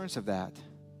have assurance of that.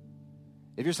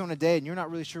 If you're someone today and you're not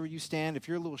really sure where you stand, if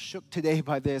you're a little shook today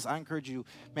by this, I encourage you,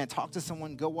 talk to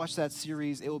someone, go watch that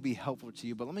series. It will be helpful to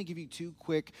you. But let me give you 2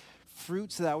 quick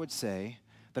fruits that I would say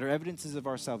that are evidences of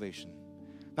our salvation.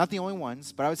 Not the only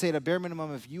ones, but I would say at a bare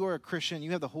minimum, if you are a Christian,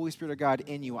 you have the Holy Spirit of God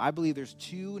in you, I believe there's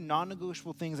 2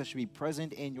 non-negotiable things that should be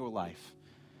present in your life.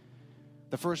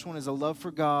 The first one is a love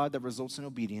for God that results in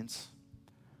obedience,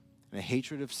 and a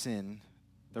hatred of sin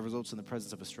that results in the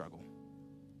presence of a struggle.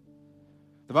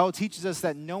 The Bible teaches us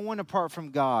that no one apart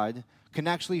from God can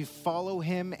actually follow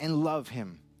him and love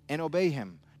him and obey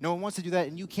him. No one wants to do that,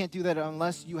 and you can't do that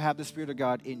unless you have the Spirit of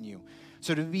God in you.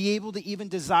 So to be able to even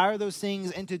desire those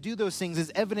things and to do those things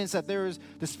is evidence that there is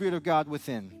the Spirit of God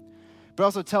within. But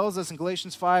also tells us in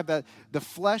Galatians 5 that the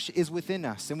flesh is within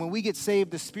us. And when we get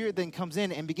saved, the Spirit then comes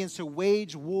in and begins to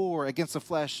wage war against the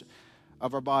flesh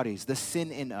of our bodies, the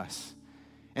sin in us.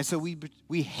 And so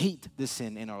we hate the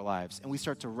sin in our lives, and we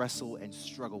start to wrestle and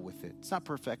struggle with it. It's not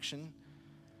perfection.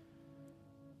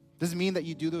 Doesn't mean that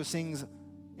you do those things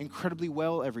incredibly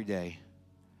well every day.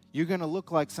 You're going to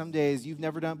look like some days you've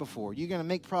never done before. You're going to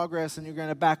make progress, and you're going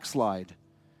to backslide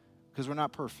because we're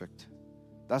not perfect.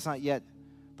 That's not yet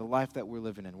the life that we're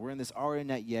living in. We're in this already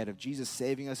not yet of Jesus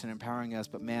saving us and empowering us,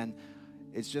 but man,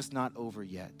 it's just not over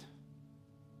yet.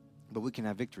 But we can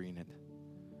have victory in it.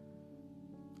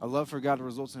 A love for God that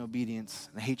results in obedience,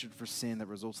 and a hatred for sin that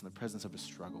results in the presence of a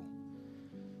struggle.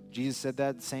 Jesus said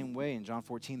that the same way in John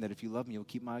 14, that if you love me, you'll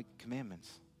keep my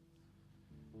commandments.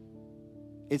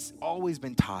 It's always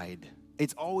been tied.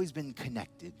 It's always been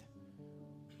connected.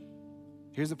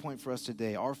 Here's the point for us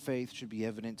today. Our faith should be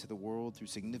evident to the world through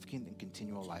significant and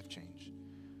continual life change.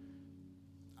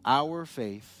 Our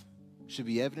faith should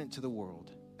be evident to the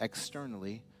world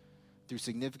externally through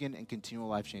significant and continual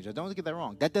life change. I don't get that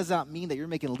wrong. That does not mean that you're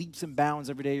making leaps and bounds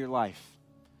every day of your life.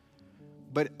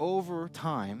 But over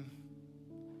time,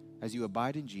 as you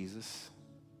abide in Jesus,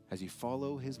 as you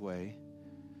follow his way,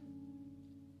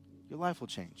 your life will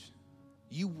change.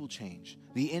 You will change.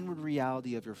 The inward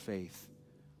reality of your faith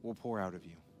will pour out of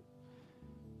you.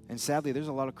 And sadly, there's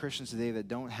a lot of Christians today that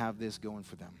don't have this going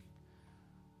for them.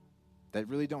 That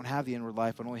really don't have the inward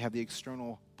life, but only have the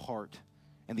external part.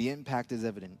 And the impact is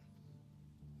evident.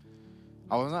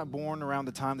 I was not born around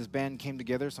the time this band came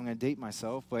together, so I'm going to date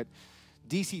myself, but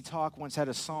DC Talk once had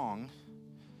a song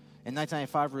in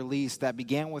 1995 released that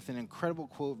began with an incredible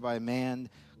quote by a man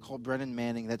called Brennan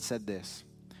Manning that said this: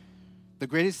 "The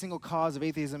greatest single cause of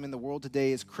atheism in the world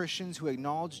today is Christians who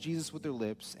acknowledge Jesus with their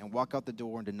lips and walk out the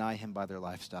door and deny him by their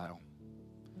lifestyle.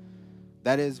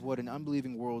 That is what an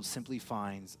unbelieving world simply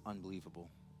finds unbelievable."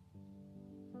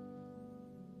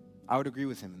 I would agree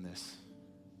with him in this.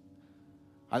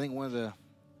 I think one of the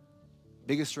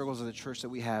biggest struggles of the church that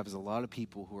we have is a lot of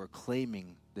people who are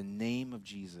claiming the name of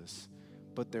Jesus,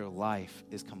 but their life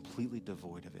is completely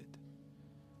devoid of it.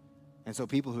 And so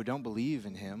people who don't believe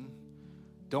in him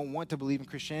don't want to believe in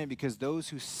Christianity because those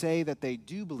who say that they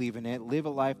do believe in it live a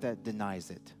life that denies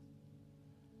it.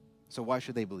 So why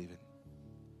should they believe it?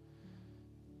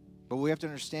 But what we have to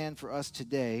understand for us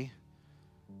today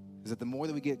is that the more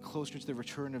that we get closer to the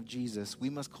return of Jesus, we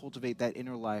must cultivate that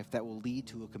inner life that will lead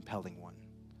to a compelling one.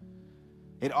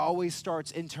 It always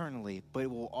starts internally, but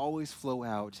it will always flow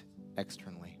out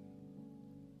externally.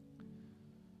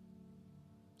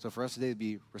 So for us today to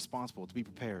be responsible, to be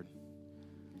prepared,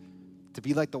 to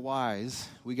be like the wise,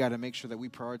 we got to make sure that we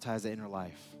prioritize that inner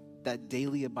life, that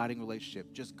daily abiding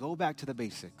relationship. Just go back to the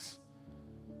basics.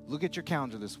 Look at your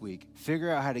calendar this week.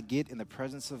 Figure out how to get in the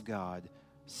presence of God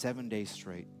 7 days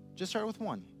straight. Just start with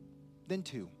 1, then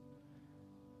 2.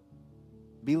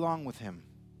 Be long with him.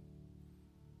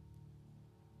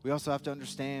 We also have to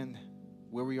understand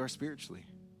where we are spiritually.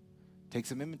 Take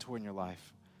some inventory in your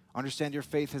life. Understand your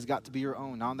faith has got to be your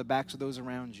own, not on the backs of those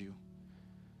around you.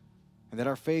 And that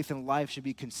our faith and life should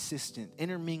be consistent,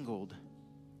 intermingled,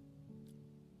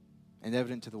 and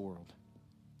evident to the world.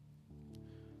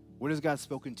 What has God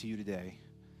spoken to you today?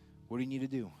 What do you need to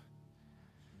do?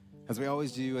 As we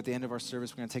always do at the end of our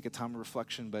service, we're going to take a time of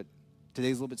reflection, but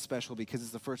today's a little bit special because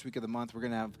it's the first week of the month. We're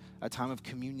going to have a time of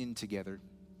communion together.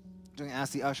 I'm going to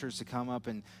ask the ushers to come up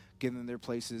and give them their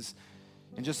places.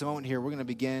 In just a moment here, we're going to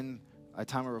begin a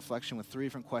time of reflection with 3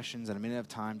 different questions and a minute of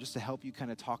time just to help you kind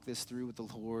of talk this through with the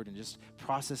Lord and just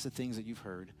process the things that you've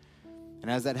heard. And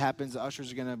as that happens, the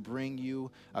ushers are going to bring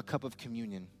you a cup of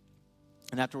communion.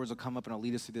 And afterwards, they'll come up and I'll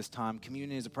lead us through this time.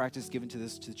 Communion is a practice given to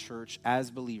the church as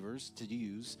believers to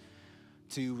use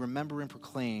to remember and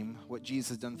proclaim what Jesus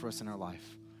has done for us in our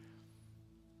life.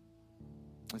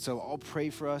 And so I'll pray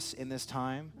for us in this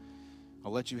time.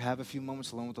 I'll let you have a few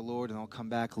moments alone with the Lord, and I'll come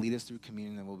back, lead us through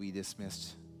communion, and we'll be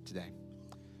dismissed today.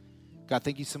 God,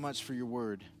 thank you so much for your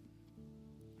word.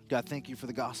 God, thank you for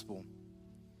the gospel.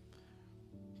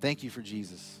 Thank you for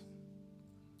Jesus.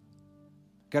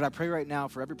 God, I pray right now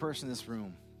for every person in this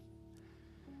room.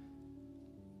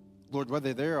 Lord,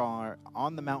 whether they are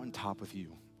on the mountaintop with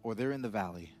you, or they're in the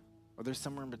valley, or they're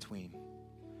somewhere in between,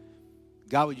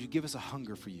 God, would you give us a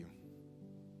hunger for you?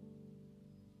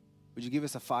 Would you give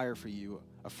us a fire for you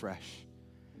afresh,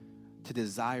 to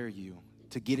desire you,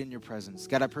 to get in your presence?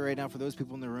 God, I pray right now for those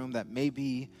people in the room that may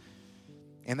be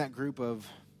in that group of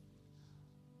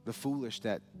the foolish,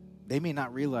 that they may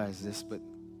not realize this, but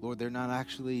Lord, they're not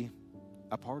actually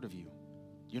a part of you.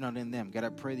 You're not in them. God, I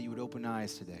pray that you would open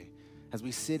eyes today. As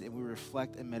we sit and we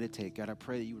reflect and meditate, God, I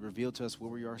pray that you would reveal to us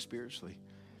where we are spiritually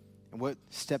and what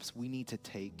steps we need to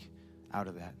take out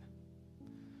of that.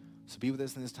 So be with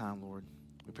us in this time, Lord.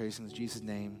 We pray this in Jesus'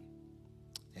 name.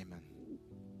 Amen.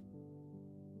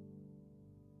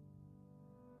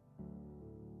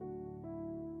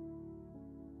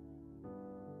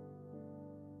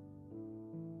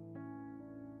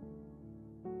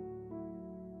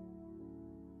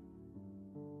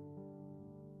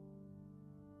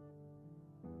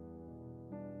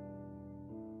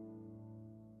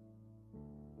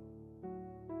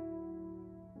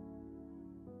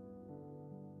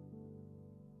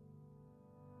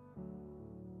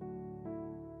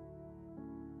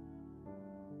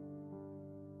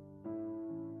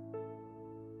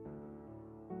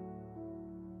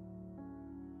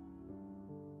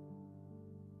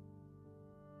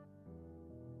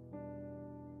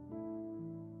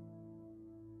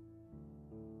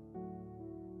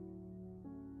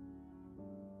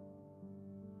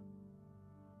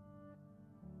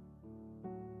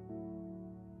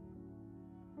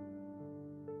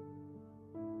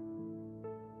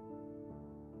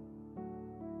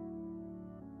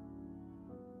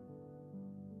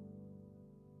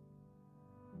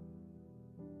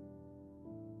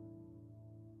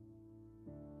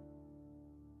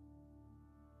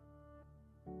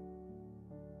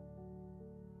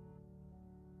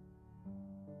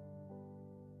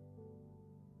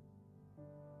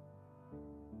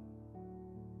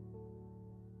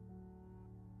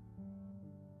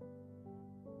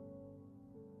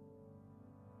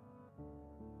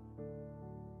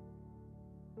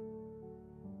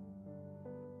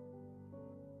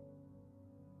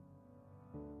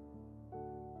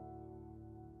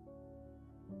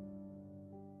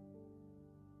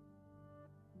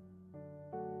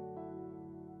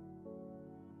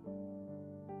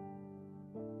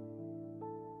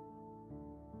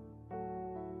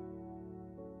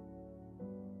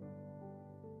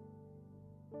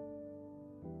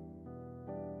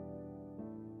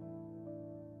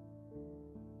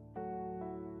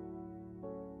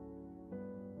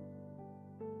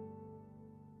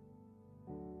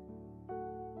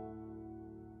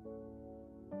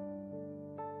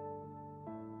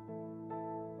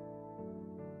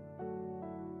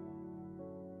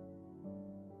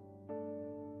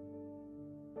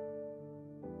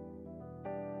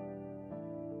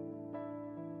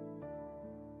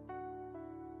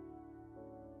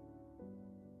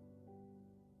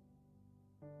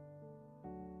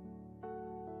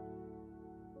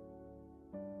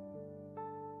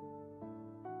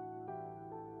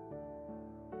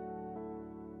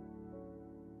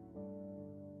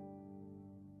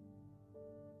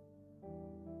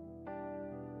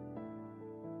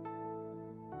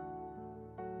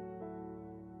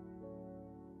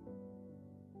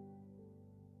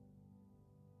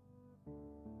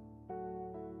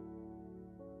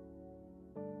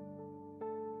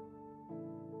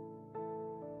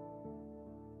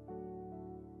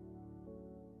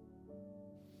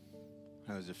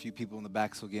 There's a few people in the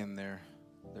back still getting their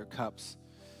cups.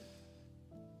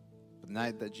 The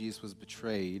night that Jesus was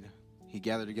betrayed, he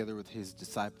gathered together with his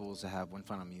disciples to have one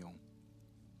final meal.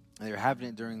 And they were having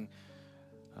it during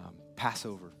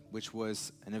Passover, which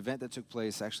was an event that took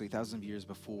place actually thousands of years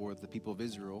before the people of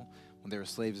Israel when they were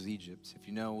slaves of Egypt. If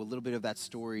you know a little bit of that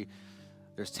story,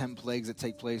 there's 10 plagues that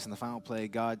take place. In the final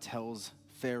plague, God tells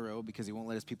Pharaoh, because he won't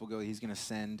let his people go, he's going to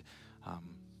send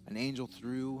an angel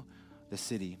through the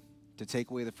city to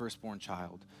take away the firstborn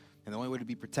child. And the only way to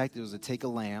be protected was to take a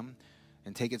lamb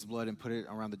and take its blood and put it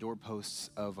around the doorposts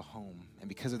of a home. And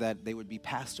because of that, they would be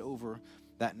passed over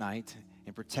that night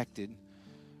and protected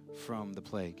from the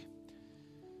plague.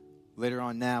 Later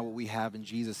on now, what we have in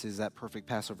Jesus is that perfect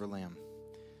Passover lamb,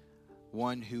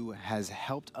 one who has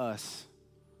helped us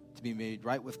to be made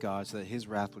right with God so that his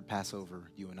wrath would pass over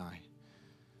you and I.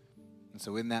 And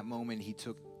so in that moment, he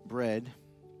took bread,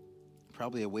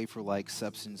 probably a wafer-like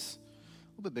substance, a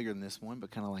little bit bigger than this one,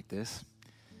 but kind of like this.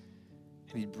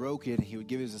 And he broke it, and he would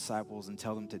give his disciples and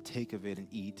tell them to take of it and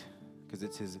eat, because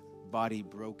it's his body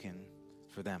broken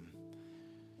for them.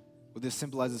 What this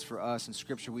symbolizes for us in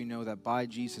Scripture, we know that by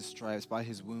Jesus' stripes, by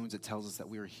his wounds, it tells us that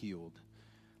we are healed.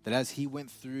 That as he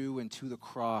went through and to the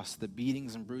cross, the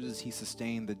beatings and bruises he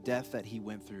sustained, the death that he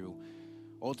went through,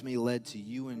 ultimately led to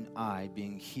you and I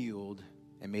being healed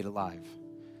and made alive.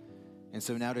 And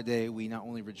so now today, we not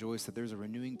only rejoice that there's a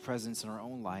renewing presence in our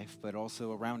own life, but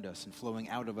also around us and flowing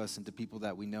out of us into people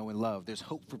that we know and love. There's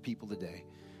hope for people today.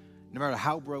 No matter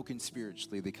how broken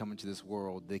spiritually they come into this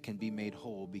world, they can be made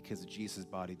whole because of Jesus'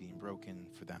 body being broken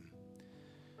for them.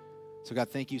 So God,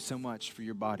 thank you so much for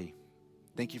your body.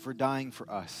 Thank you for dying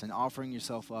for us and offering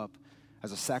yourself up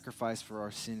as a sacrifice for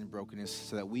our sin and brokenness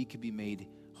so that we could be made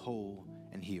whole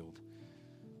and healed.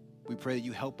 We pray that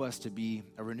you help us to be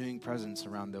a renewing presence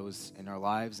around those in our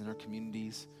lives, in our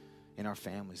communities, in our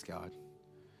families, God.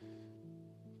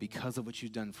 Because of what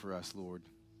you've done for us, Lord,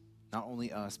 not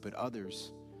only us, but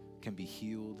others can be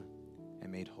healed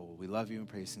and made whole. We love you and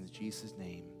praise in Jesus'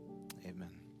 name. Amen.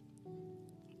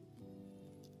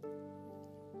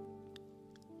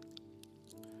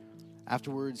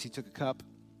 Afterwards, he took a cup.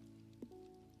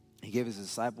 He gave his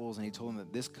disciples, and he told them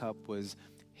that this cup was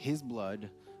his blood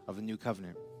of the new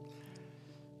covenant.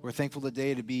 We're thankful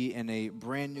today to be in a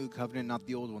brand new covenant, not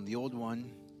the old one. The old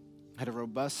one had a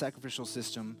robust sacrificial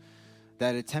system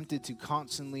that attempted to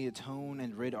constantly atone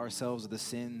and rid ourselves of the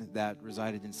sin that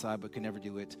resided inside, but could never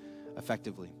do it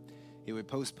effectively. It would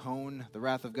postpone the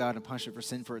wrath of God and punishment for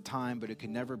sin for a time, but it could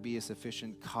never be a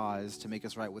sufficient cause to make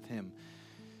us right with him.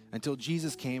 Until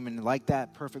Jesus came, and like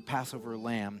that perfect Passover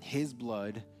lamb, his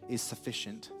blood is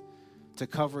sufficient to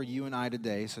cover you and I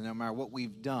today. So no matter what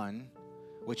we've done,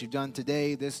 what you've done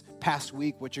today, this past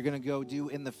week, what you're going to go do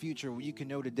in the future, what you can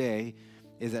know today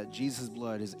is that Jesus'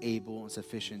 blood is able and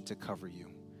sufficient to cover you,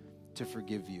 to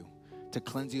forgive you, to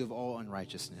cleanse you of all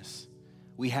unrighteousness.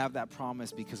 We have that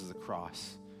promise because of the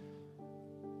cross.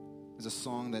 There's a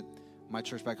song that my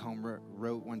church back home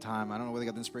wrote one time. I don't know where they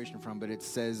got the inspiration from, but it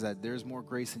says that there's more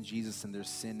grace in Jesus than there's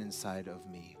sin inside of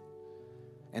me.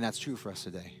 And that's true for us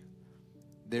today.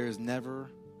 There is never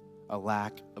a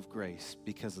lack of grace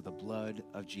because of the blood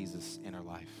of Jesus in our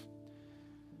life.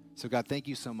 So God, thank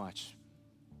you so much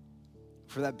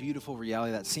for that beautiful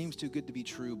reality that seems too good to be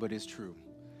true, but is true.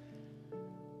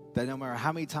 That no matter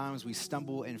how many times we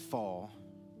stumble and fall,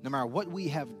 no matter what we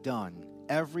have done,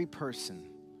 every person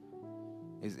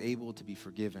is able to be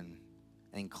forgiven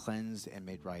and cleansed and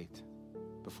made right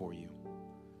before you.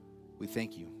 We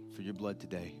thank you for your blood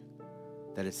today,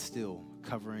 that it's still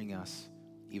covering us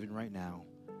even right now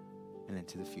and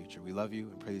into the future. We love you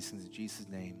and pray these things in Jesus'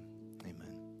 name.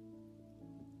 Amen.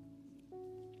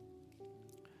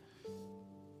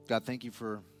 God, thank you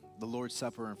for the Lord's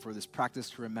Supper and for this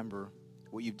practice to remember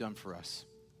what you've done for us.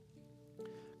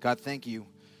 God, thank you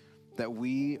that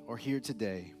we are here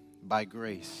today by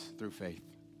grace through faith.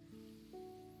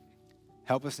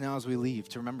 Help us now as we leave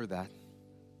to remember that.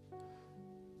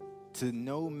 To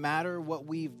no matter what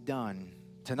we've done,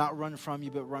 to not run from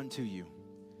you but run to you.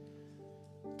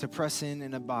 To press in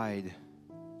and abide,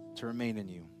 to remain in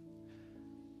you.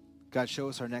 God, show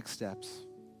us our next steps.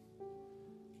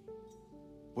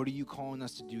 What are you calling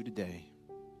us to do today?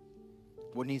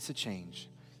 What needs to change?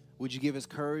 Would you give us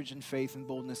courage and faith and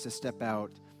boldness to step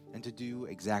out and to do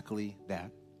exactly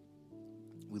that?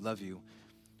 We love you.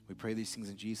 We pray these things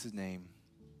in Jesus' name.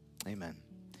 Amen.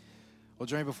 Well,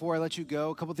 Jeremy, before I let you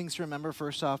go, a couple things to remember.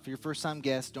 First off, for your first-time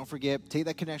guests, don't forget, take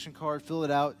that connection card, fill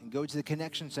it out, and go to the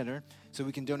Connection Center so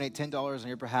we can donate $10 on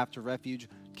your behalf to Refuge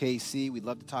KC. We'd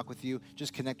love to talk with you,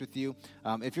 just connect with you.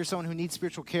 If you're someone who needs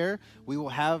spiritual care, we will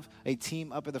have a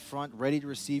team up at the front ready to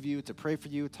receive you, to pray for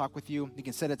you, talk with you. You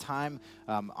can set a time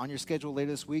on your schedule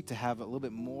later this week to have a little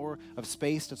bit more of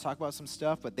space to talk about some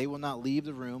stuff, but they will not leave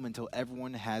the room until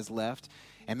everyone has left.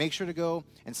 And make sure to go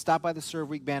and stop by the Serve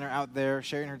Week banner out there.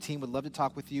 Sherry and her team would love to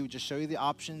talk with you, just show you the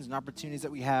options and opportunities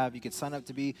that we have. You can sign up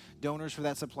to be donors for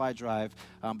that supply drive.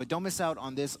 But don't miss out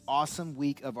on this awesome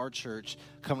week of our church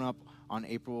coming up on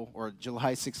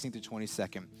July 16th to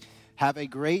 22nd. Have a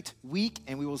great week,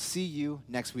 and we will see you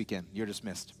next weekend. You're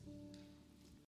dismissed.